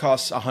Pixel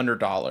costs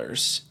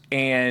 $100,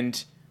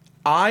 and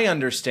I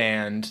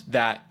understand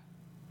that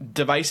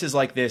devices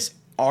like this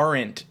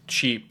aren't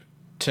cheap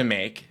to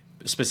make,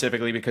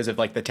 specifically because of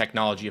like the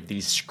technology of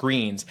these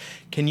screens.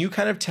 Can you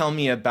kind of tell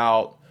me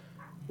about,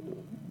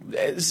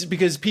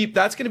 because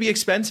that's going to be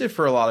expensive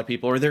for a lot of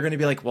people, or they're going to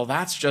be like, well,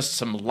 that's just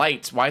some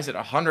lights. Why is it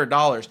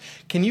 $100?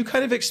 Can you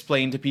kind of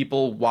explain to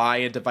people why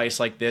a device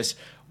like this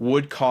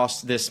would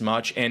cost this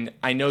much? And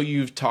I know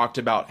you've talked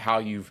about how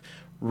you've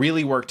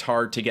really worked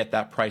hard to get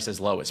that price as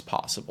low as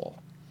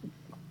possible.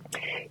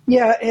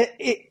 Yeah,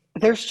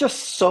 there's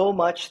just so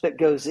much that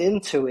goes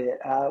into it.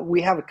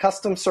 We have a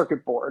custom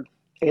circuit board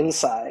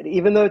inside.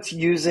 Even though it's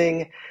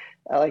using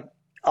like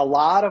a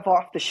lot of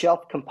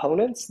off-the-shelf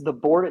components, the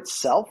board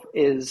itself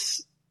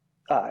is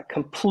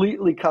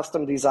completely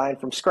custom designed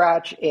from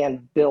scratch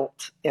and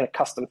built in a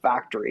custom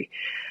factory.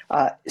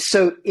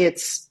 So it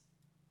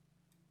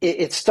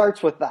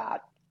starts with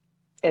that.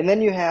 And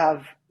then you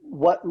have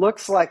what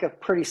looks like a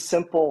pretty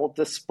simple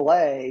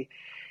display.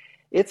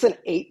 It's an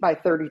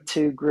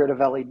 8x32 grid of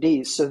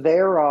LEDs. So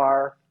there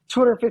are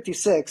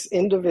 256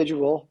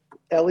 individual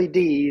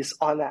LEDs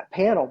on that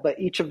panel, but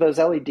each of those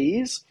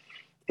LEDs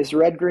is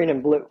red, green,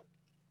 and blue.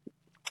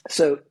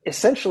 So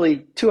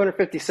essentially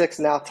 256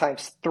 now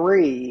times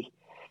 3,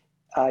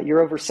 you're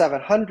over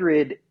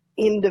 700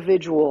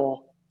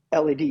 individual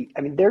LED.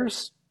 I mean,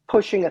 there's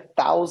pushing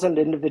 1,000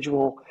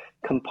 individual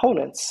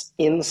components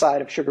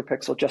inside of Sugar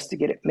Pixel just to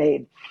get it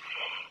made.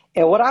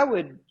 And what I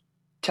would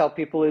tell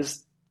people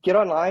is get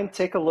online,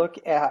 take a look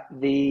at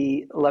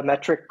the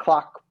Metric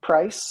clock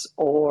price,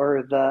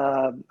 or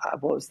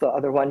what was the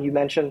other one you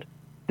mentioned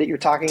that you're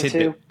talking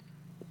Tidbit. to?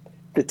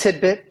 The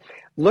Tidbit.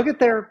 Look at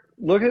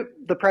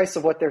the price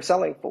of what they're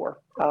selling for.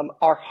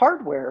 Our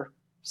hardware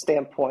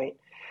standpoint,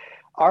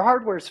 our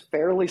hardware is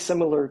fairly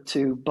similar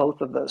to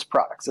both of those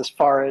products as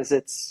far as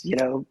it's,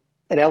 an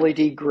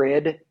LED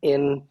grid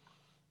in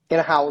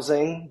a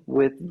housing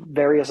with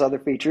various other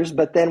features.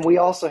 But then we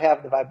also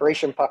have the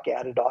vibration puck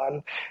added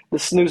on, the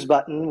snooze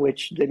button,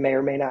 which they may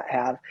or may not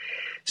have.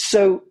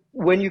 So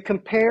when you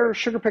compare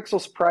Sugar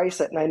Pixel's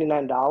price at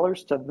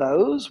 $99 to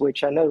those,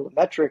 which I know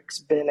Metric's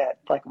been at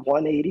like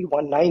 $180,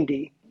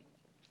 $190,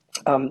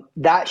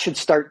 that should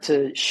start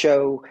to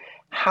show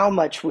how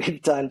much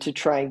we've done to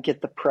try and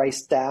get the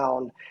price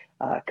down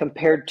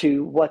compared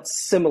to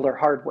what's similar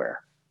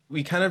hardware.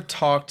 We kind of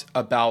talked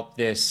about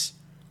this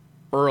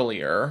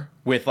earlier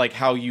with like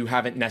how you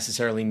haven't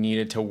necessarily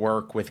needed to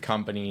work with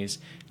companies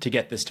to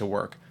get this to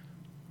work.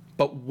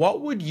 But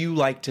what would you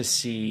like to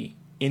see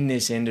in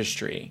this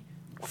industry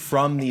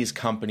from these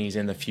companies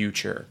in the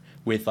future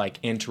with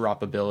like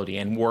interoperability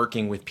and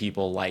working with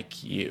people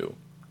like you?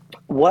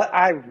 What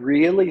I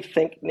really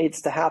think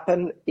needs to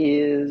happen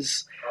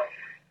is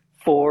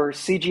for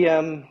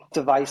CGM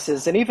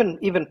devices and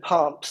even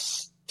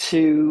pumps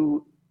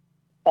to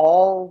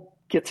all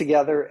get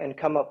together and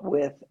come up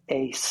with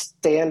a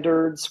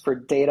standards for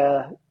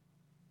data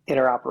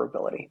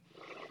interoperability.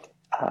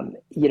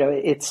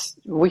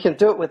 We can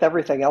do it with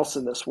everything else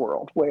in this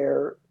world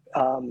where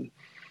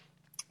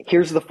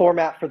here's the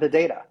format for the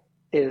data.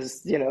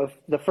 Is,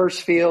 the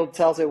first field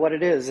tells it what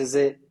it is. Is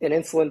it an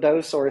insulin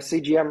dose or a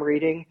CGM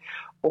reading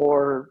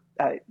or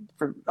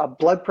for a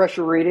blood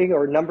pressure reading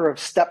or number of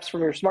steps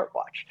from your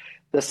smartwatch?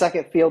 The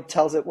second field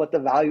tells it what the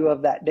value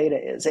of that data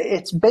is.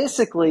 It's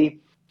basically,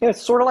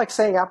 it's sort of like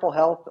saying Apple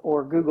Health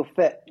or Google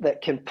Fit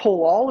that can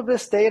pull all of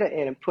this data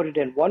in and put it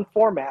in one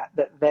format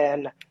that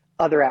then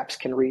other apps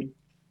can read.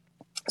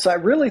 So I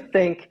really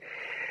think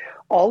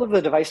all of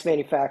the device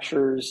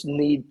manufacturers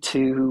need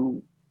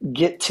to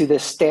get to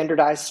this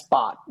standardized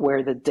spot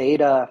where the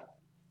data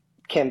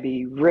can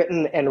be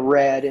written and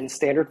read in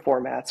standard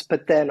formats.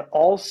 But then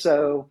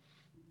also,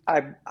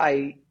 I'm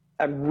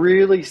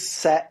really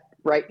set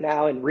right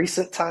now in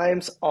recent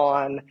times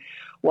on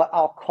what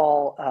I'll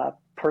call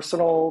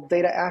personal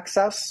data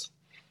access.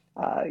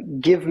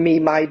 Give me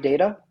my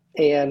data.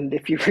 And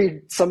if you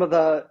read some of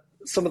the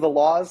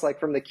laws, like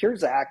from the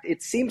Cures Act,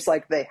 it seems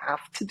like they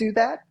have to do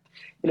that.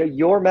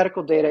 Your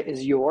medical data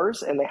is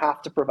yours, and they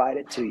have to provide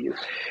it to you.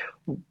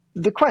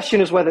 The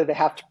question is whether they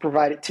have to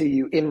provide it to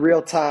you in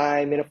real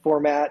time, in a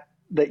format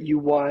that you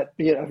want,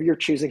 you're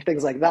choosing,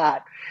 things like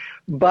that.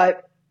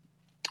 But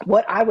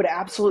what I would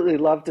absolutely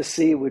love to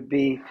see would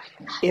be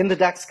in the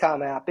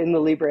Dexcom app, in the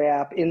Libre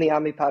app, in the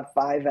Omnipod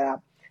 5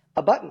 app,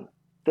 a button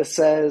that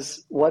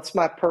says, what's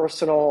my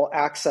personal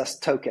access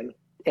token?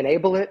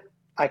 Enable it.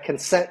 I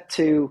consent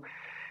to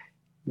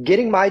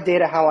getting my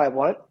data how I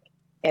want,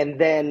 and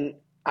then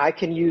I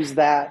can use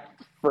that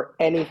for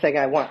anything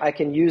I want. I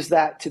can use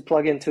that to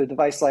plug into a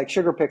device like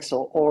Sugar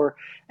Pixel or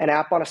an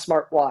app on a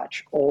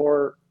smartwatch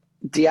or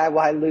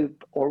DIY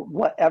Loop or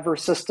whatever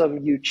system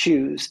you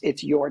choose.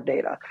 It's your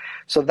data.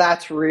 So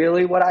that's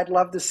really what I'd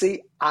love to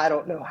see. I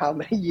don't know how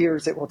many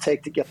years it will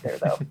take to get there,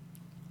 though.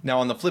 Now,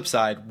 on the flip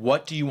side,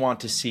 what do you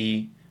want to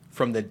see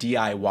from the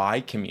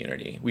DIY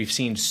community? We've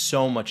seen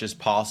so much as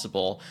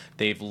possible.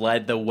 They've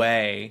led the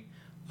way.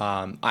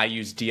 I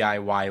use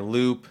DIY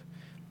Loop.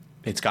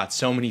 It's got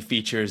so many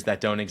features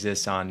that don't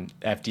exist on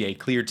FDA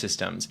cleared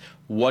systems.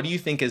 What do you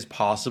think is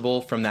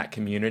possible from that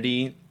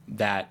community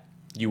that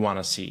you want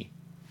to see?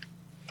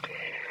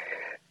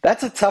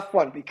 That's a tough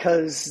one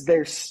because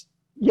there's,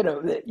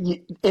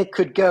 it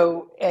could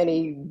go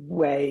any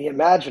way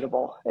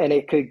imaginable, and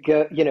it could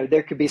go,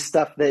 there could be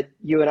stuff that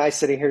you and I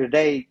sitting here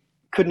today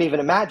couldn't even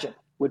imagine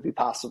would be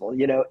possible.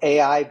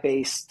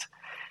 AI-based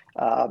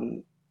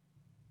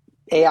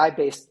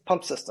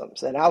pump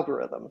systems and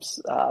algorithms,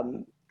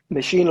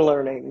 machine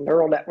learning,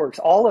 neural networks,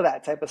 all of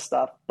that type of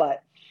stuff.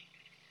 But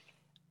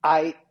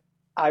I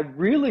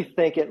really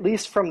think, at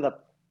least from the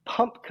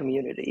pump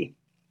community,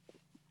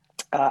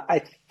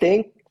 I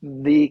think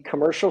the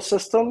commercial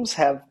systems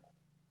have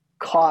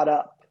caught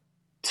up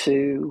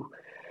to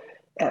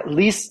at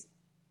least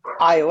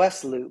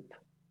iOS Loop,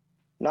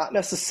 not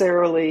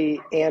necessarily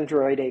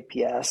Android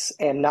APS,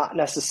 and not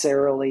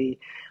necessarily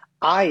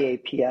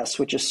iAPS,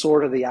 which is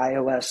sort of the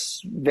iOS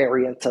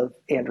variant of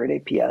Android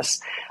APS.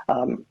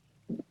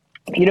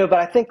 But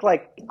I think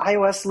like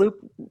iOS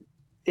Loop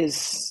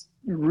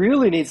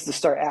really needs to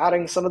start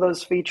adding some of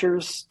those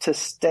features to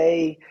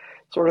stay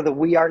sort of the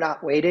we are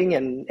not waiting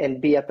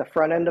and be at the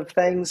front end of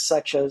things,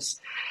 such as,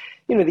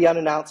 the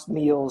unannounced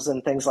meals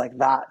and things like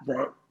that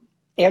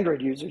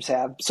Android users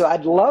have. So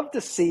I'd love to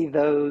see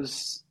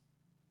those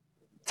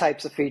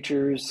types of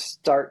features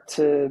start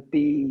to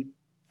be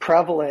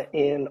prevalent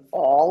in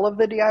all of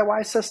the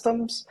DIY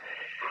systems.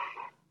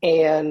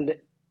 And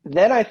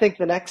then I think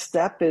the next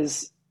step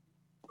is,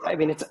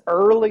 it's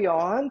early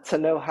on to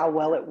know how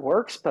well it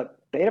works, but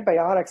Beta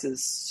Bionics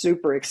is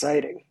super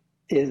exciting.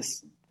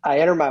 I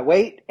enter my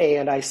weight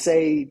and I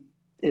say,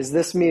 is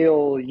this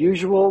meal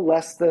usual,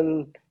 less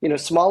than,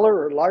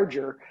 smaller or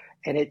larger?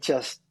 And it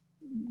just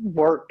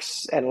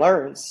works and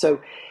learns. So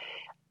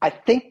I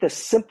think the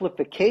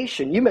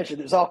simplification, you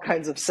mentioned there's all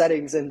kinds of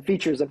settings and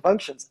features and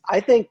functions. I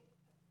think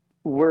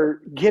we're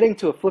getting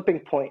to a flipping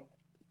point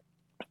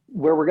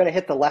where we're going to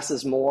hit the less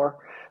is more.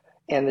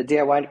 And the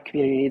DIY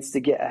community needs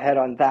to get ahead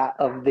on that,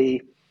 of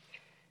the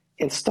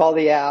install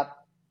the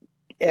app,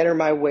 enter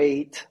my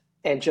weight,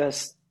 and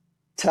just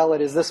tell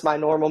it, is this my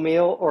normal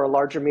meal or a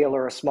larger meal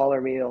or a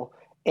smaller meal?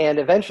 And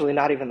eventually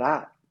not even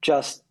that,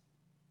 just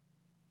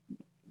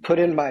put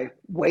in my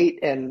weight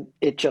and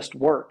it just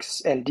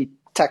works and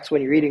detects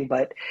when you're eating.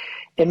 But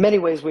in many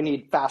ways, we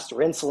need faster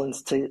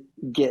insulins to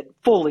get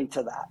fully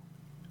to that.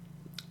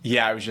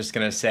 Yeah, I was just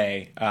going to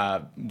say,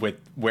 with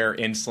where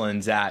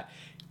insulin's at,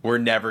 we're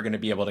never going to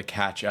be able to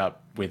catch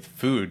up with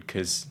food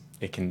because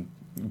it can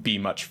be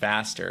much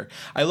faster.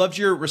 I loved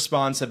your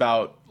response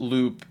about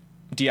Loop,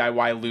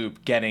 DIY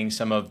Loop, getting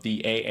some of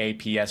the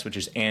AAPS, which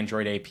is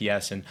Android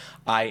APS, and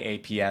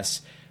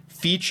iAPS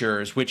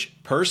features, which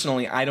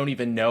personally, I don't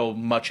even know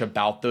much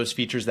about those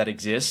features that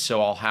exist.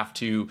 So I'll have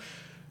to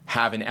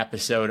have an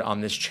episode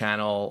on this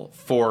channel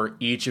for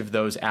each of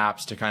those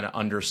apps to kind of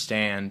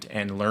understand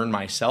and learn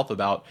myself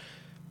about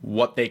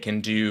what they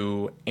can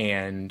do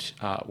and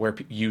where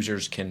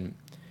users can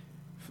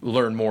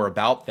learn more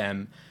about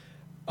them.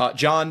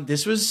 John,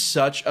 this was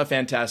such a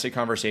fantastic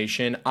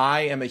conversation.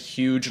 I am a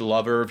huge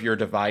lover of your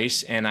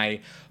device, and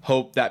I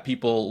hope that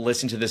people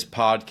listen to this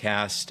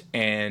podcast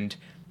and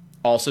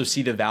also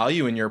see the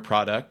value in your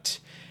product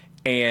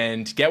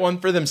and get one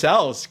for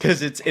themselves,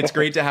 because it's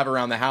great to have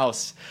around the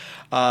house.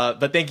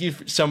 But thank you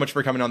so much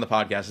for coming on the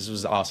podcast. This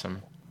was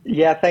awesome.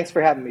 Yeah, thanks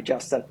for having me,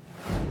 Justin.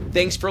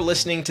 Thanks for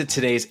listening to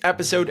today's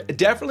episode.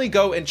 Definitely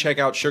go and check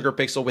out Sugar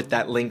Pixel with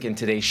that link in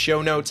today's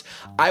show notes.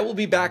 I will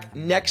be back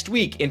next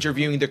week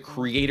interviewing the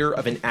creator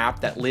of an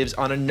app that lives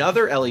on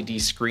another LED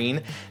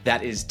screen,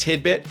 that is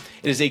Tidbit.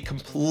 It is a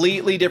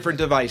completely different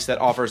device that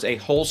offers a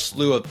whole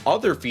slew of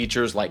other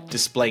features like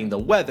displaying the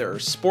weather,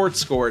 sports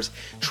scores,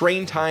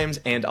 train times,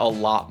 and a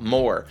lot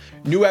more.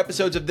 New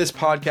episodes of this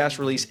podcast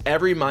release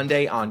every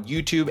Monday on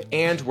YouTube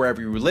and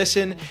wherever you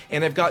listen,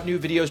 and I've got new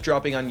videos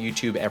dropping on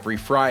YouTube every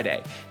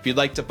Friday. If you'd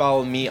like to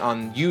follow me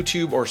on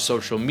YouTube or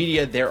social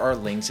media, there are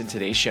links in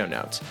today's show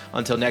notes.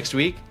 Until next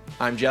week,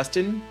 I'm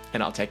Justin,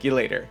 and I'll talk to you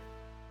later.